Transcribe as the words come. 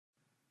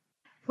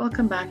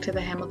Welcome back to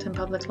the Hamilton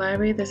Public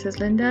Library. This is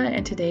Linda,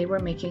 and today we're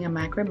making a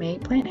macrame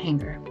plant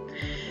hanger.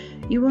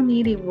 You will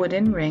need a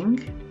wooden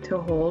ring to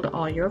hold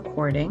all your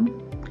cording.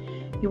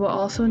 You will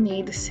also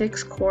need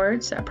 6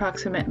 cords,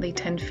 approximately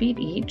 10 feet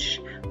each,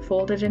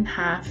 folded in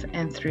half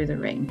and through the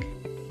ring.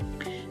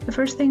 The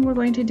first thing we're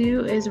going to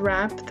do is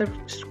wrap the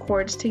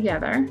cords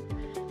together.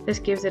 This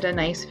gives it a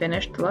nice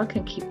finished look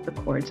and keeps the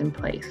cords in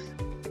place.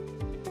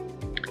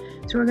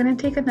 So we're going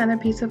to take another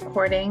piece of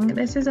cording.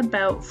 This is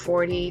about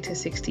 40 to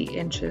 60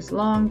 inches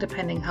long,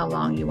 depending how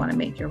long you want to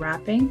make your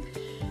wrapping.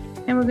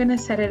 And we're going to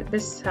set it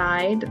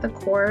beside the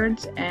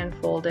cords and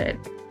fold it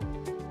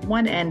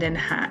one end in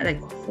half, like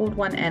fold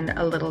one end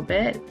a little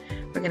bit.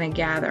 We're going to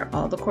gather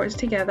all the cords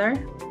together.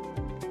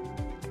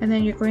 And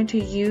then you're going to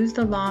use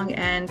the long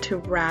end to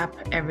wrap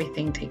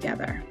everything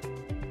together.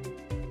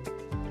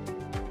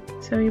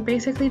 So you're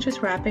basically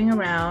just wrapping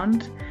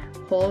around,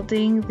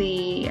 holding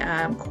the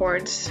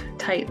cords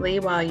tightly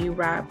while you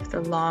wrap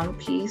the long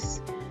piece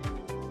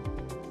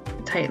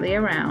tightly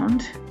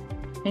around.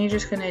 And you're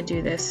just going to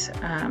do this,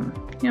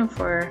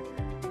 for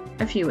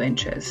a few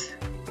inches,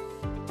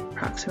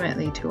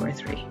 approximately 2 or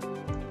 3.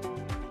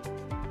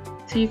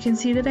 So you can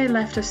see that I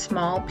left a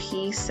small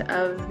piece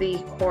of the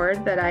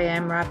cord that I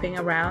am wrapping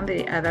around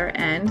the other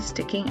end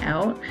sticking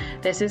out.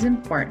 This is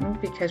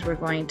important because we're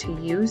going to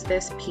use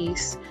this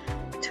piece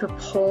to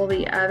pull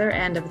the other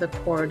end of the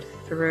cord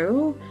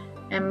through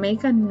and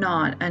make a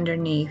knot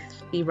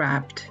underneath the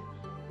wrapped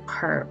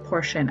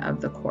portion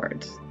of the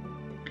cords.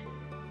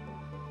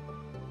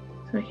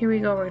 So here we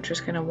go, we're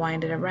just going to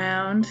wind it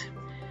around,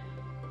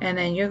 and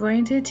then you're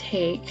going to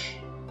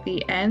take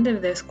the end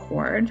of this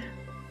cord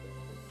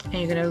and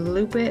you're going to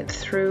loop it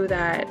through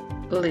that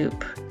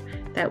loop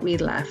that we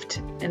left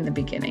in the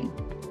beginning.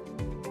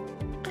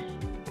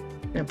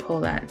 You're going to pull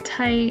that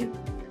tight,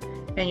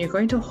 and you're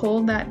going to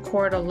hold that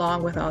cord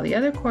along with all the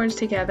other cords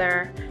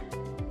together,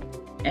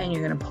 and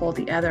you're going to pull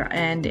the other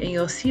end, and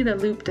you'll see the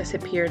loop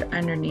disappeared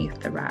underneath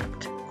the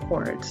wrapped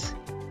cords.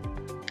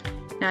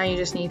 Now you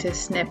just need to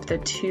snip the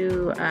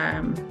 2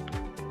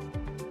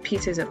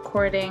 pieces of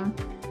cording,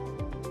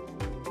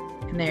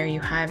 and there you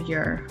have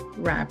your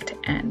wrapped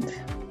end.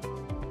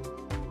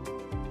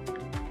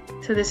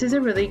 So this is a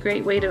really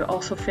great way to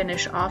also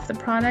finish off the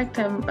project,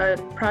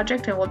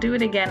 and we'll do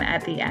it again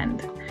at the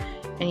end.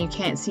 And you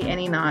can't see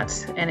any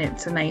knots, and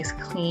it's a nice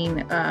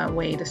clean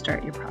way to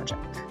start your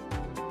project.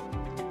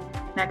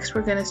 Next,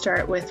 we're going to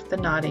start with the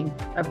knotting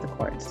of the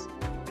cords.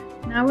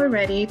 Now we're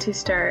ready to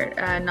start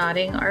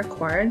knotting our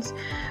cords.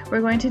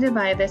 We're going to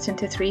divide this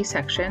into 3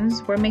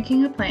 sections. We're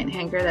making a plant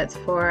hanger that's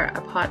for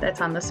a pot that's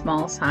on the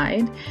small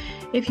side.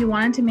 If you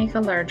wanted to make a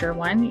larger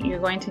one, you're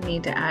going to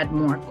need to add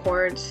more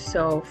cords,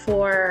 so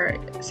 4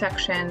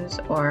 sections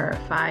or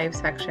 5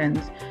 sections.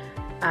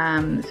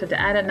 So to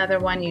add another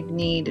one, you'd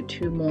need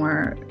 2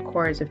 more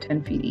cords of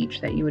 10 feet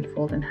each that you would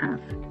fold in half.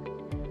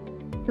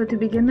 So to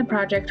begin the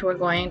project, we're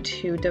going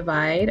to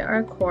divide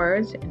our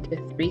cords into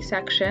 3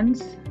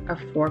 sections of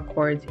 4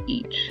 cords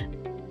each.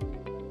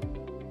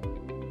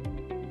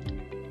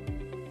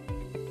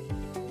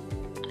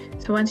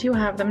 So once you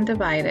have them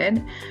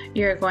divided,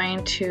 you're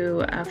going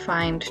to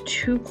find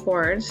 2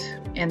 cords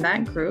in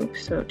that group,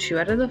 so 2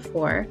 out of the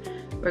 4.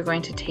 We're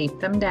going to tape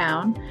them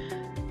down.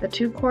 The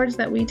 2 cords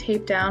that we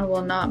tape down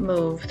will not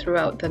move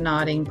throughout the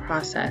knotting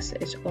process.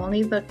 It's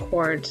only the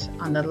cords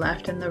on the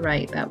left and the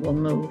right that will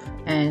move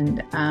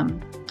and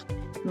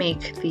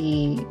make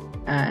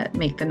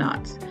the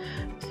knots.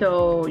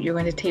 So you're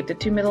going to tape the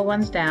 2 middle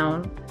ones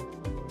down,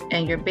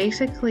 and you're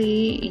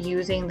basically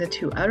using the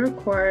 2 outer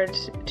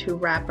cords to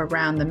wrap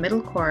around the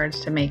middle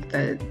cords to make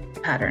the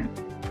pattern.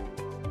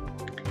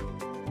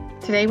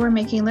 Today we're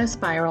making the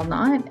spiral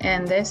knot,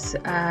 and this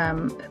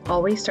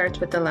always starts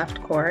with the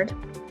left cord.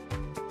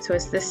 So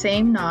it's the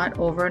same knot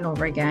over and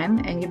over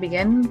again, and you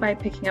begin by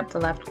picking up the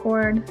left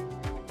cord.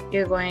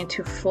 You're going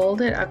to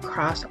fold it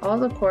across all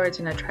the cords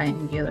in a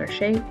triangular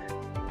shape.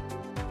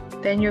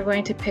 Then you're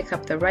going to pick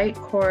up the right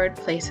cord,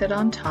 place it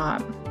on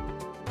top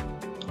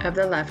of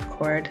the left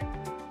cord.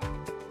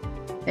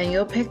 Then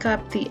you'll pick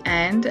up the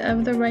end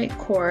of the right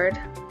cord.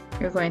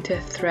 You're going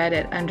to thread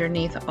it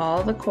underneath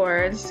all the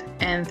cords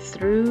and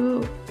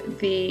through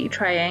the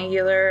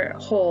triangular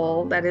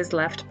hole that is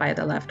left by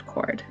the left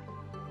cord.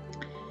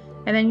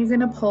 And then you're going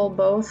to pull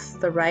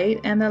both the right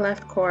and the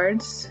left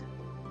cords.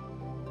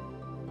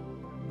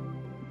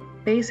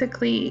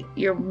 Basically,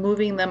 you're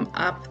moving them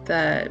up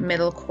the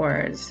middle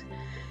cords,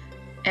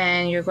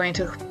 and you're going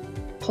to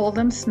pull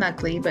them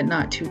snugly but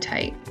not too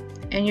tight.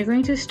 And you're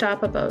going to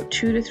stop about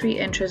 2 to 3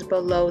 inches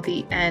below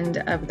the end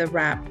of the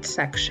wrapped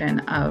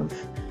section of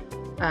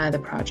the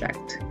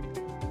project.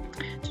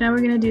 So now we're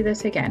going to do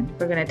this again.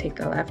 We're going to take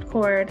the left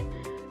cord,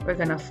 we're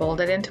going to fold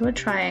it into a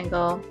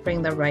triangle,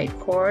 bring the right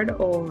cord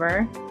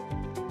over,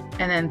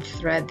 and then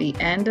thread the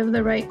end of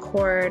the right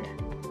cord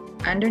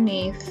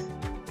underneath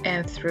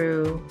and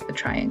through the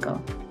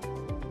triangle.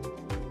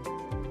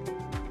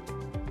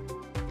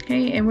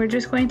 Okay, and we're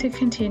just going to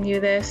continue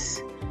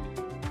this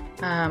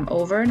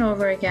over and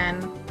over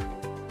again.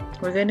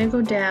 We're going to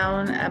go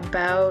down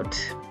about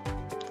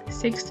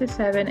 6 to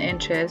 7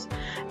 inches.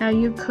 Now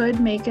you could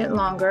make it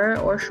longer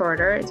or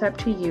shorter. It's up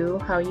to you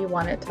how you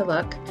want it to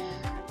look.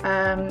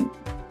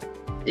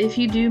 If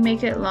you do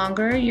make it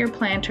longer, your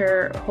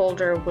planter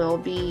holder will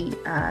be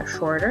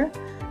shorter.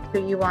 So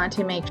you want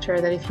to make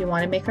sure that if you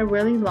want to make a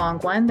really long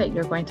one, that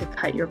you're going to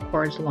cut your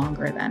cords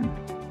longer then.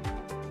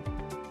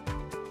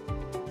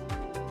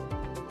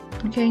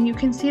 Okay, and you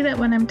can see that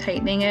when I'm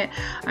tightening it,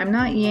 I'm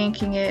not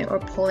yanking it or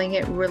pulling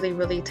it really,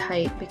 really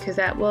tight, because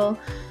that will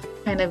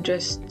kind of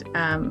just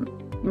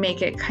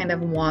make it kind of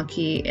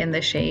wonky in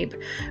the shape.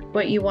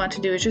 What you want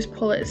to do is just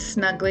pull it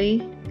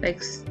snugly,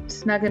 like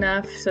snug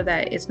enough so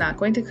that it's not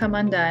going to come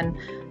undone,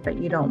 but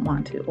you don't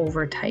want to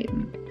over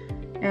tighten.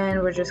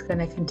 And we're just going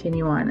to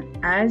continue on.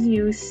 As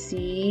you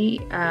see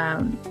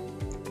that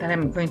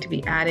I'm going to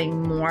be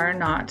adding more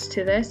knots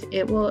to this,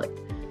 it will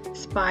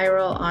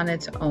spiral on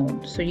its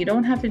own. So you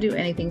don't have to do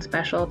anything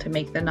special to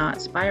make the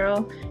knot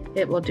spiral.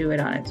 It will do it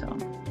on its own.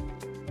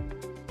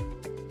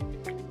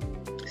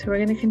 So we're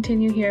going to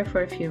continue here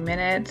for a few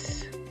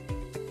minutes.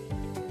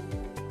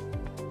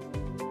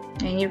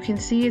 And you can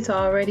see it's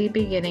already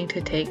beginning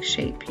to take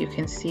shape. You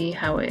can see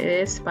how it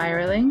is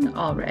spiraling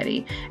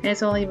already. And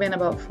it's only been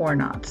about 4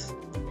 knots.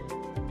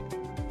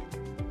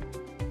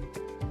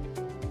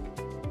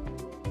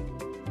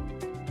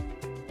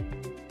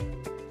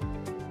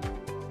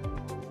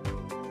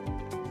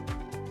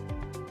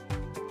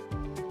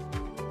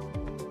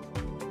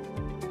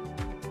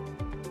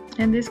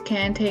 And this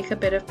can take a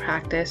bit of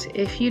practice.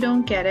 If you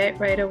don't get it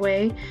right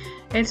away,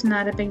 it's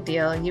not a big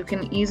deal. You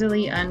can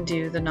easily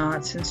undo the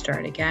knots and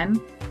start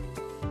again.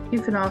 You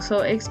can also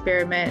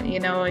experiment, you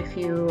know, if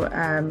you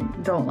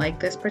don't like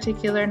this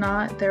particular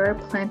knot, there are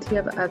plenty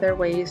of other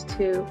ways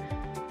to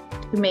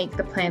make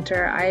the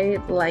planter. I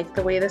like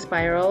the way the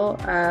spiral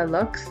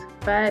looks,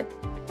 but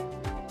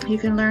you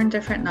can learn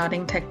different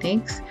knotting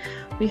techniques.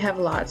 We have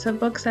lots of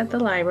books at the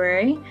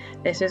library.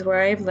 This is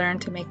where I've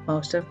learned to make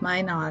most of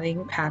my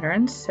knotting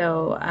patterns.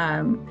 So,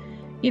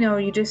 you know,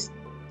 you just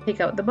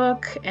take out the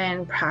book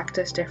and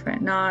practice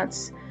different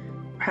knots,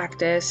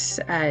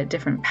 practice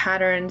different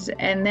patterns,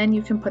 and then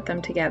you can put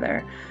them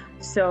together.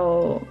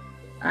 So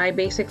I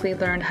basically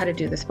learned how to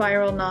do the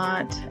spiral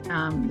knot,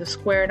 the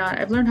square knot.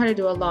 I've learned how to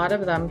do a lot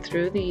of them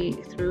through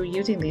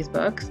using these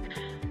books.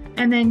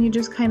 And then you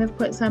just kind of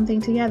put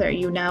something together.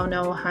 You now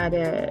know how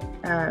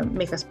to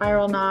make a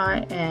spiral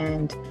knot,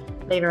 and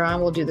later on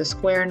we'll do the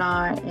square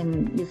knot,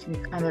 and you can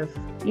kind of,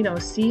 you know,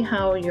 see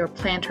how your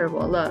planter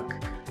will look.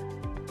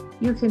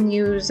 You can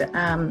use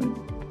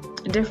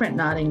different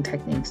knotting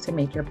techniques to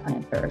make your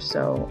planter.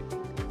 So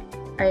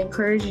I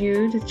encourage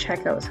you to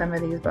check out some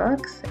of these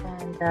books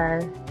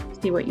and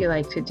see what you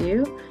like to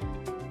do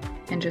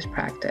and just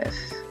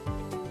practice.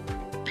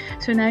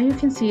 So now you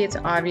can see it's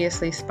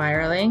obviously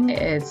spiraling,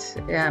 it's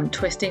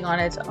twisting on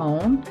its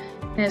own,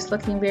 and it's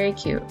looking very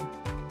cute.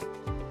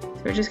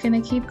 So we're just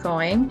going to keep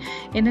going.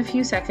 In a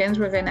few seconds,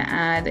 we're going to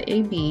add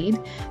a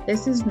bead.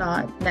 This is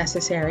not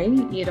necessary.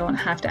 You don't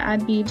have to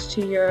add beads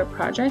to your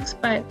projects,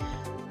 but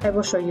I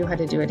will show you how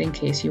to do it in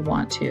case you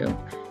want to.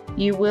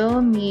 You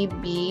will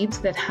need beads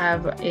that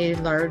have a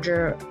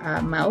larger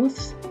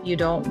mouth. You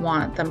don't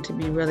want them to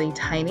be really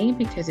tiny,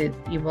 because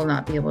you will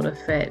not be able to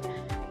fit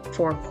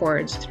 4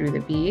 cords through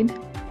the bead.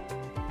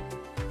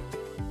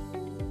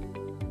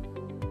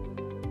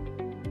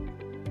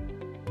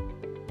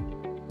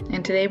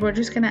 And today we're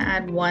just going to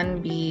add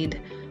 1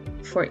 bead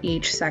for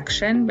each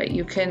section, but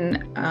you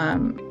can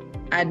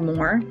add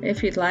more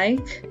if you'd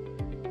like,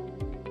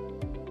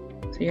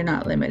 so you're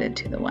not limited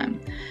to the 1.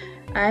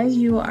 As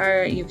you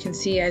can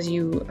see as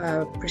you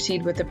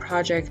proceed with the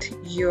project,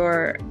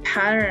 your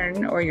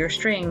pattern or your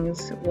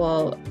strings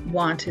will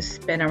want to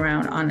spin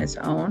around on its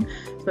own.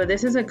 So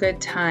this is a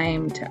good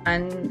time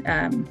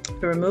to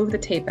remove the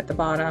tape at the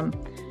bottom.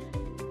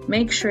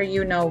 Make sure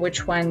you know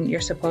which one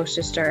you're supposed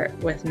to start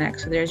with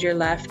next. So there's your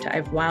left.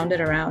 I've wound it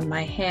around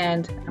my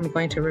hand. I'm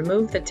going to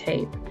remove the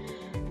tape,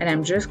 and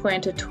I'm just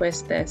going to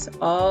twist this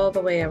all the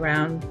way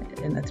around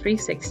in the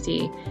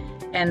 360,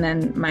 and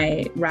then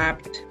my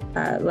wrapped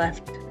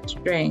left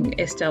string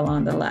is still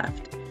on the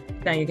left.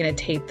 Now you're going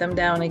to tape them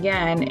down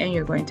again, and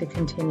you're going to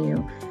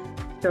continue.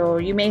 So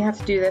you may have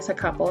to do this a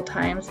couple of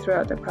times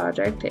throughout the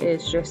project.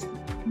 It's just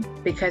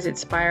because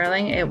it's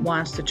spiraling, it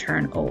wants to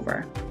turn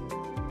over.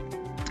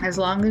 As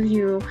long as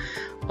you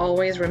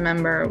always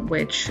remember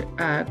which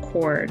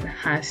cord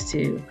has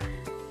to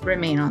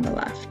remain on the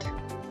left.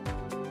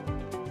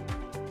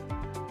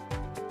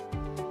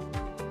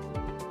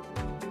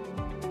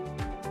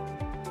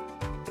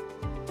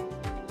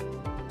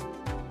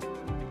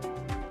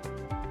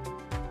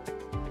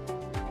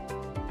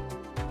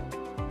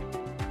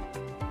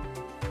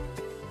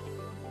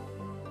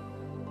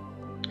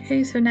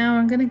 Okay, so now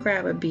I'm going to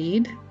grab a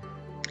bead,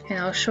 and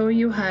I'll show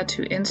you how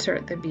to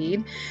insert the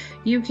bead.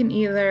 You can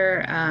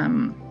either,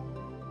 I'm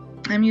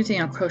using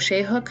a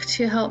crochet hook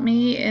to help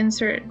me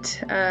insert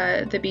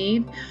the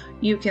bead.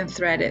 You can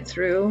thread it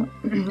through.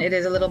 It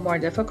is a little more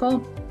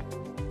difficult.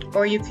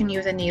 Or you can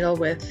use a needle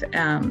with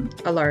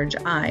a large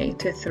eye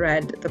to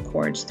thread the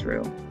cords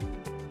through.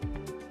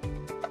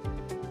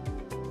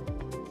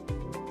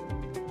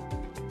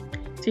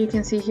 So you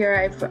can see here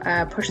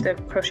I've pushed the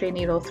crochet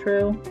needle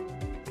through,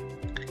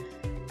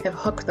 I've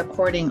hooked the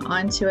cording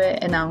onto it,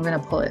 and now I'm going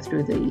to pull it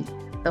through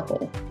the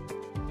hole.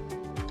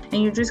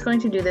 And you're just going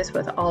to do this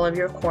with all of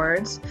your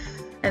cords,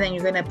 and then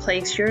you're going to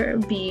place your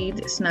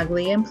bead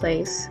snugly in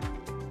place,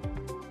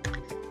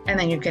 and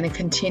then you're going to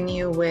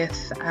continue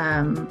with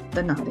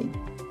the knotting.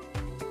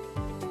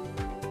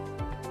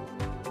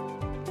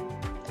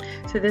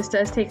 So this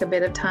does take a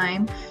bit of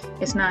time.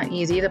 It's not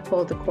easy to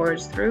pull the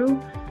cords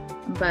through,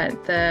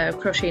 but the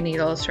crochet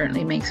needle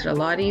certainly makes it a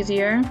lot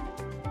easier.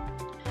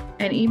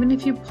 And even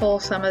if you pull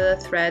some of the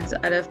threads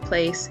out of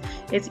place,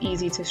 it's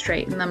easy to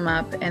straighten them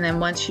up, and then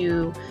once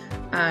you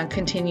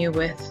continue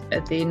with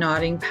the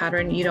knotting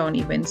pattern, you don't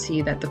even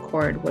see that the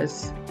cord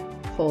was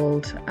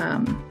pulled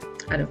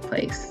out of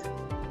place.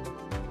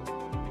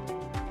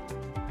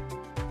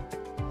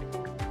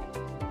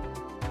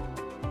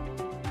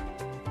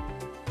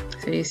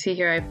 So you see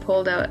here I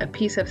pulled out a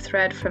piece of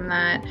thread from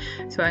that,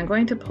 so I'm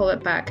going to pull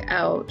it back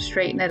out,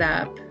 straighten it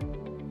up,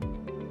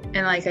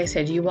 and like I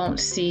said, you won't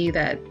see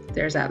that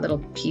there's that little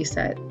piece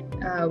that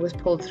was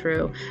pulled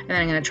through, and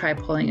then I'm going to try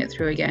pulling it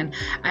through again.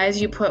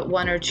 As you put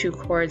 1 or 2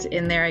 cords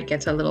in there, it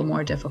gets a little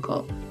more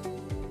difficult.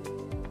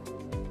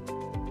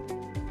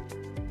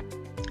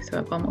 So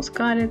I've almost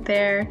got it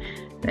there.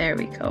 There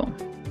we go.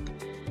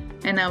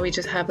 And now we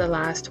just have the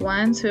last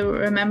one. So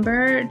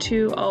remember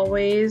to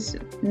always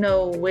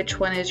know which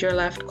one is your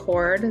left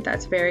cord.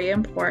 That's very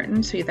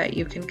important so that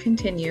you can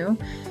continue.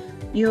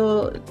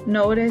 You'll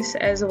notice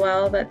as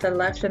well that the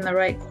left and the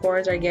right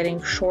cords are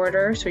getting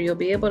shorter, so you'll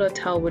be able to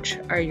tell which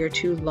are your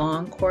 2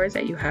 long cords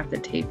that you have to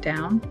tape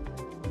down.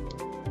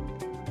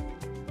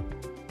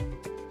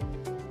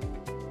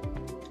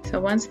 So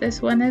once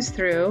this one is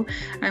through,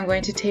 I'm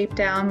going to tape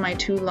down my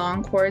 2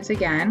 long cords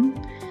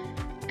again,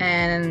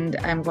 and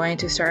I'm going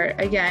to start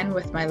again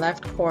with my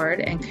left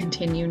cord and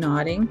continue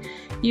knotting.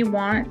 You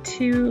want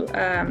to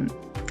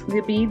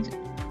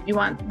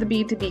the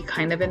bead to be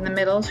kind of in the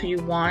middle, so you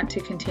want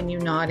to continue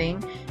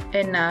knotting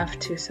enough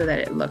so that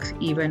it looks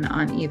even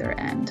on either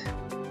end.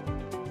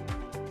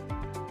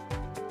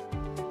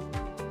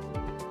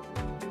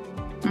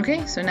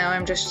 Okay, so now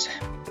I'm just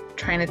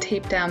trying to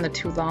tape down the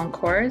 2 long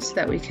cords so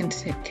that we can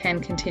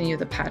continue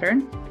the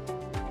pattern.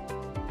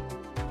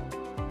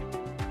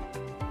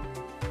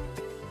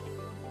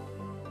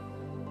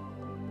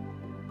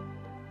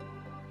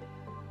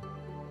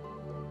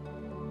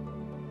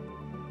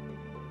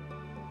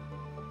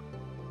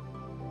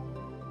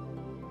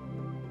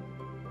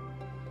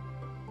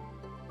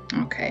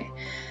 Okay,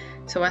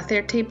 so once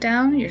they're taped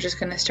down, you're just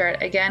going to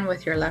start again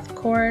with your left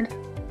cord.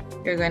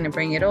 You're going to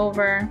bring it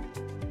over,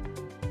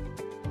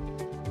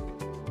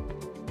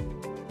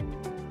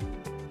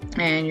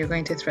 and you're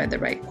going to thread the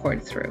right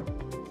cord through.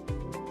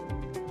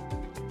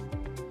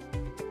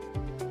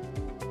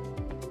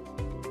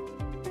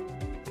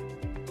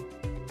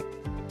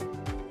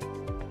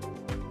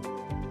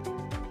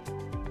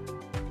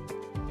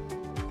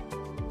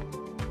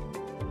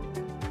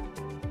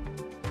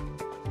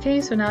 Okay,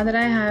 so now that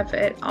I have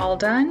it all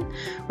done,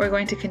 we're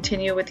going to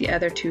continue with the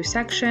other 2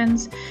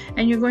 sections,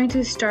 and you're going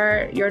to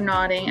start your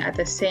knotting at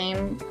the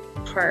same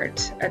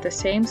part, at the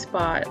same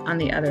spot on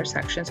the other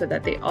section so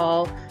that they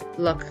all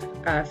look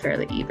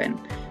fairly even.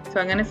 So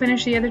I'm going to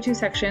finish the other 2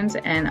 sections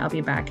and I'll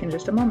be back in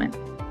just a moment.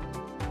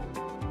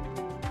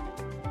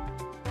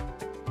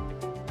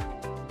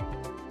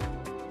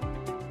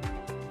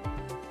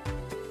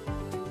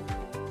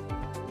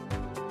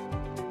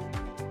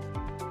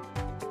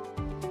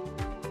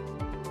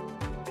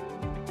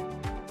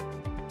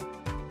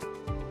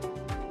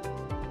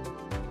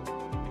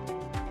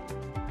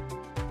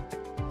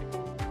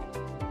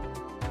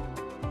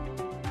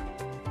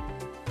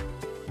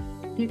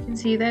 You can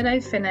see that I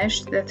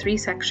finished the 3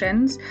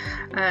 sections.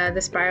 The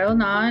spiral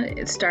knot,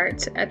 it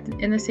starts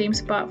in the same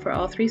spot for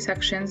all 3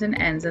 sections and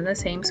ends in the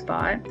same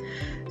spot.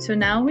 So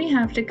now we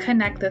have to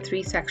connect the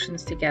 3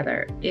 sections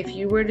together. If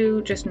you were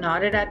to just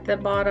knot it at the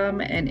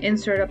bottom and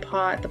insert a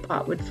pot, the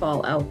pot would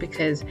fall out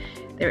because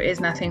there is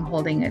nothing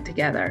holding it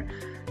together.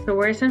 So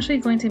we're essentially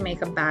going to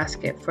make a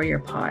basket for your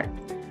pot.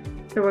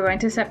 So we're going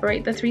to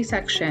separate the 3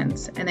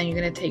 sections, and then you're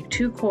going to take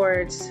 2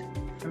 cords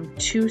from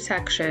 2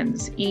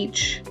 sections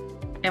each,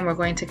 and we're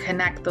going to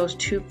connect those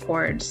 2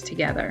 cords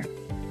together.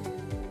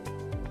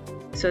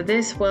 So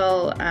this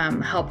will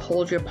help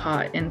hold your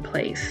pot in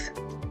place.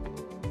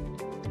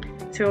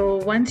 So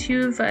once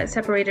you've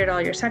separated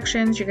all your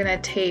sections, you're going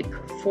to tape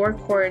 4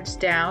 cords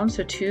down,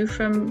 so 2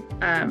 from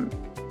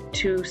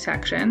 2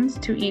 sections,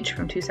 2 each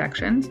from 2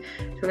 sections.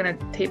 So we're going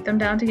to tape them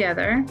down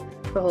together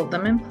to hold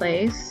them in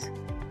place.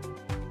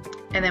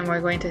 And then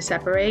we're going to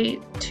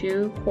separate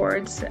 2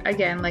 cords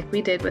again like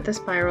we did with the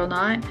spiral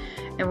knot,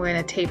 and we're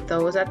going to tape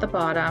those at the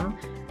bottom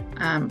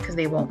because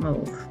they won't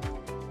move.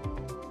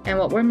 And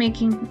what we're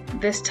making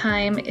this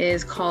time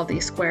is called the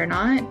square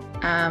knot.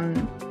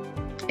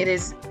 It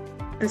is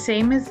the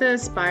same as the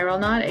spiral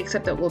knot,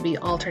 except it will be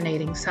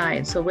alternating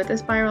sides. So with the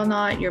spiral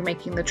knot, you're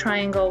making the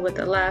triangle with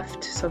the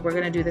left. So we're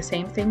going to do the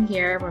same thing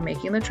here. We're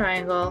making the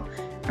triangle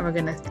and we're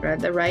going to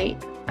thread the right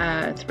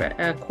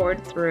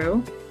cord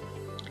through.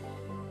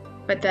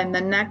 But then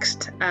the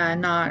next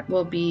knot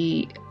will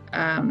be,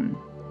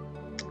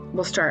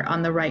 we'll start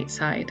on the right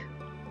side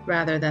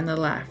rather than the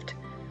left.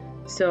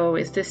 So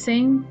it's the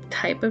same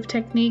type of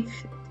technique,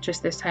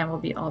 just this time we'll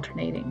be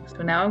alternating.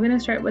 So now I'm going to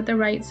start with the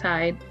right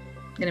side.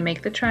 I'm going to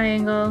make the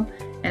triangle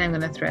and I'm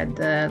going to thread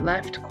the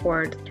left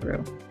cord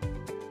through.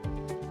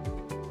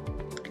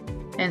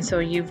 And so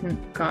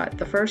you've got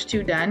the first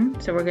two done.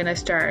 So we're going to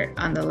start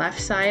on the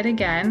left side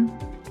again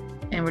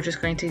and we're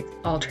just going to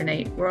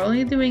alternate. We're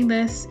only doing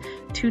this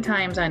 2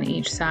 times on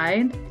each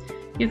side.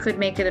 You could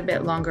make it a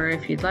bit longer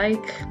if you'd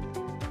like.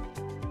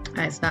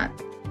 It's not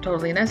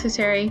totally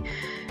necessary.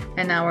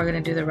 And now we're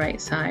going to do the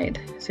right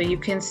side. So you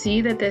can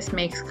see that this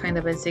makes kind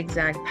of a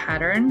zigzag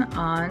pattern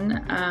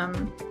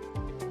on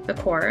the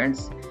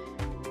cords.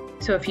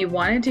 So if you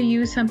wanted to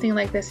use something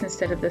like this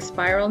instead of the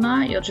spiral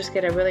knot, you'll just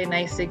get a really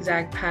nice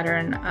zigzag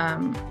pattern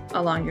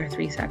along your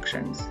 3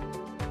 sections.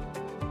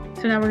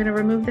 So now we're going to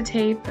remove the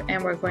tape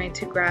and we're going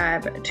to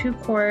grab 2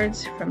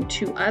 cords from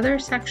 2 other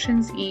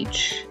sections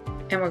each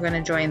and we're going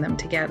to join them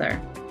together.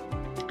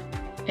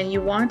 And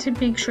you want to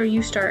make sure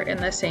you start in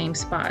the same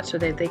spot so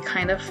that they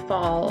kind of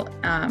fall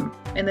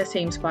in the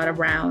same spot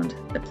around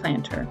the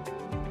planter.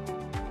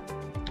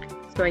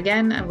 So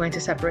again, I'm going to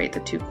separate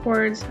the 2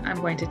 cords. I'm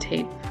going to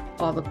tape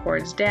all the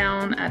cords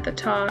down at the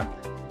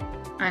top.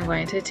 I'm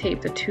going to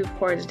tape the 2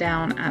 cords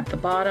down at the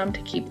bottom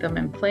to keep them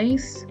in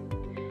place.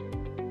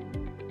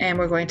 And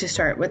we're going to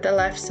start with the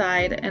left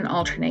side and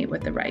alternate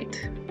with the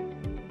right.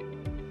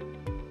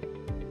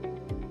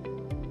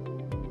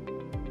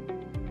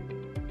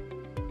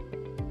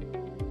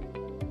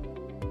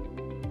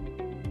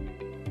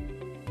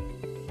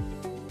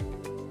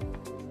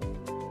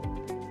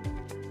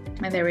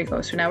 And there we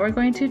go. So now we're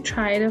going to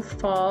try to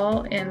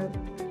fall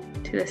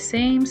into the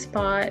same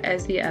spot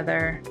as the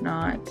other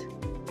knot,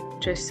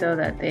 just so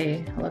that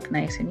they look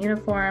nice and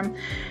uniform.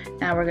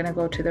 Now we're going to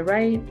go to the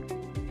right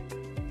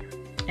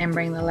and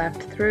bring the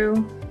left through.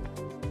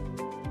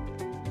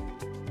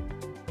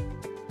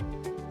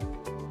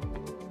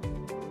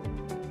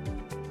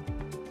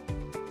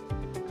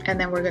 And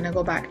then we're going to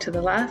go back to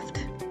the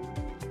left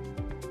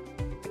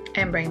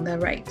and bring the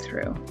right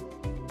through.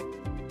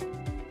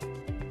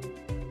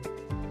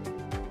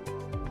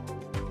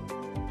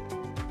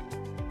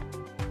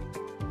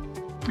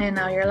 And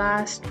now your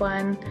last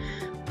one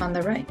on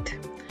the right.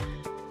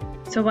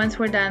 So once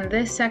we're done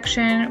this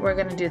section, we're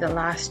going to do the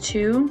last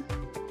 2,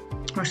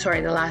 or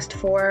sorry, the last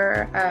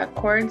 4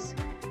 cords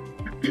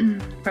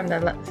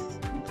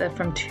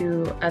from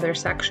 2 other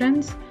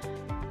sections.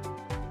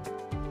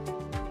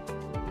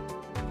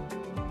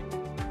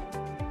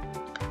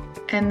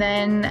 And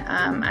then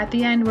at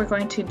the end, we're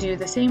going to do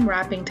the same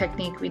wrapping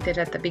technique we did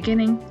at the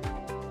beginning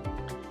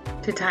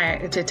to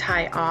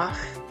tie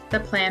off the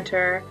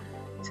planter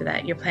so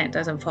that your plant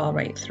doesn't fall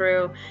right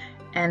through,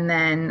 and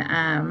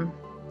then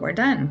we're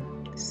done.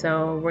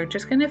 So we're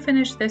just going to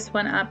finish this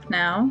one up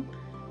now.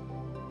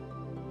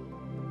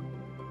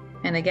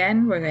 And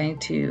again, we're going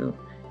to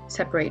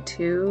separate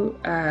 2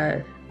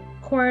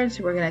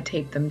 cords. We're going to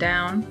tape them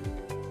down.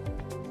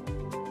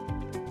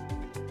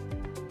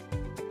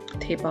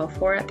 Tape all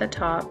 4 at the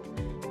top,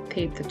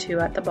 tape the 2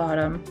 at the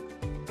bottom,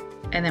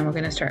 and then we're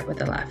going to start with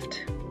the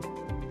left.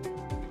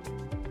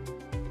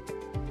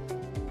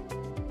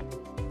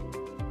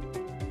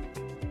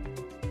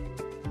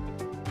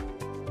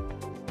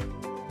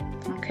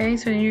 Okay,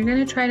 so you're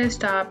going to try to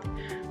stop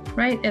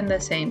right in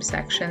the same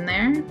section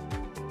there.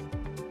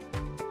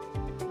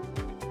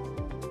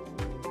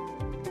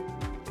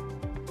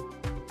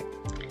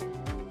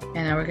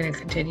 And now we're going to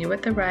continue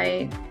with the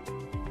right.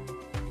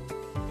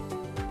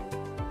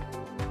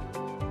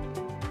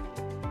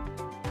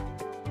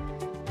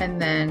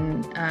 And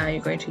then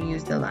you're going to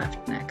use the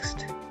left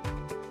next.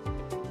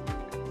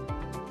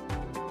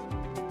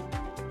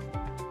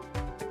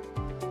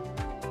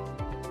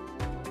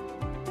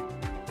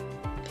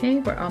 Okay,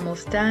 we're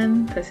almost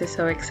done. This is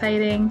so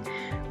exciting.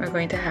 We're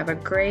going to have a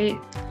great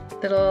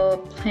little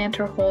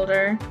planter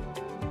holder.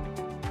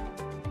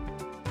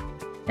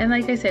 And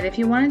like I said, if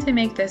you wanted to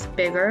make this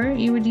bigger,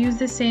 you would use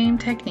the same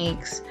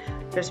techniques.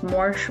 There's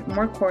more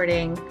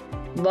cording,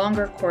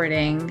 longer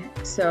cording,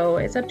 so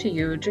it's up to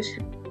you. Just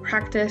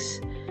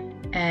practice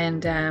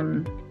and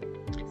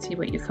see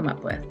what you come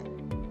up with.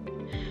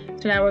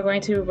 So now we're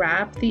going to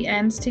wrap the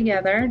ends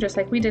together just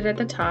like we did at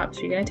the top.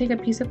 So you're going to take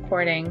a piece of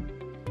cording.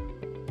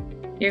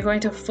 You're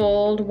going to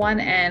fold one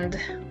end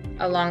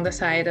along the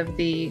side of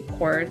the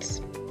cords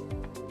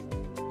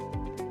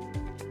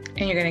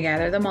and you're going to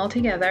gather them all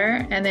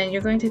together, and then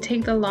you're going to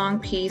take the long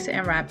piece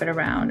and wrap it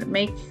around.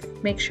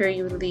 Make sure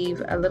you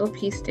leave a little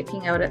piece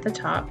sticking out at the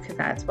top because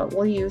that's what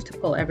we'll use to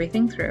pull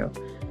everything through.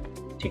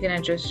 So you're going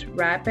to just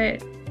wrap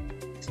it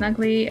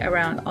snugly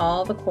around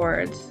all the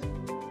cords.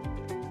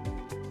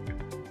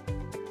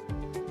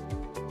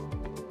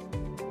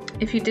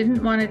 If you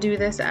didn't want to do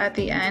this at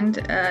the end,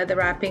 the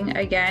wrapping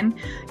again,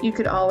 you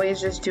could always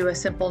just do a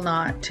simple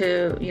knot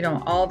to, you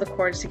know, all the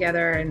cords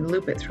together and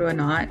loop it through a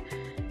knot.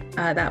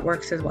 That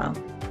works as well.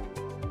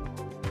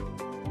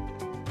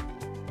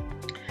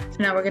 So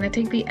now we're going to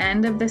take the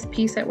end of this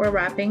piece that we're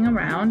wrapping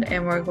around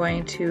and we're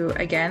going to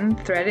again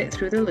thread it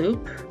through the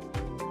loop.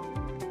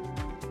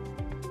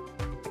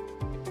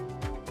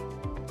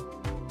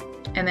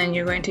 And then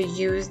you're going to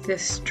use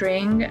this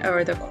string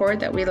or the cord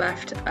that we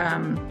left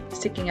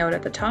sticking out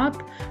at the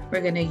top.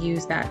 We're going to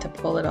use that to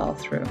pull it all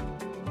through.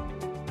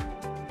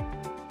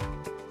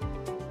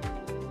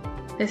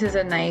 This is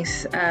a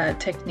nice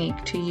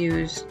technique to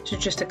use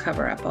just to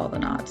cover up all the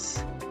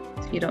knots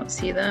so you don't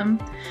see them.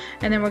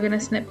 And then we're going to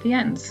snip the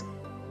ends.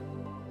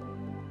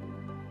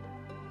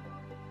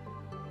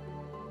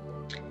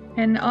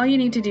 And all you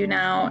need to do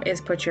now is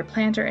put your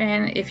planter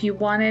in. If you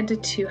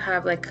wanted to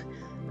have like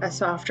a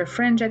softer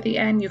fringe at the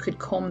end, you could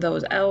comb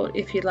those out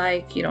if you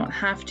like. You don't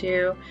have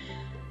to.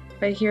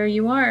 But here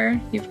you are.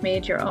 You've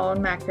made your own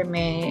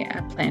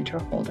macrame planter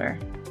holder.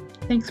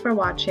 Thanks for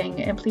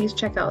watching, and please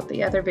check out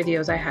the other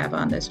videos I have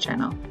on this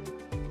channel.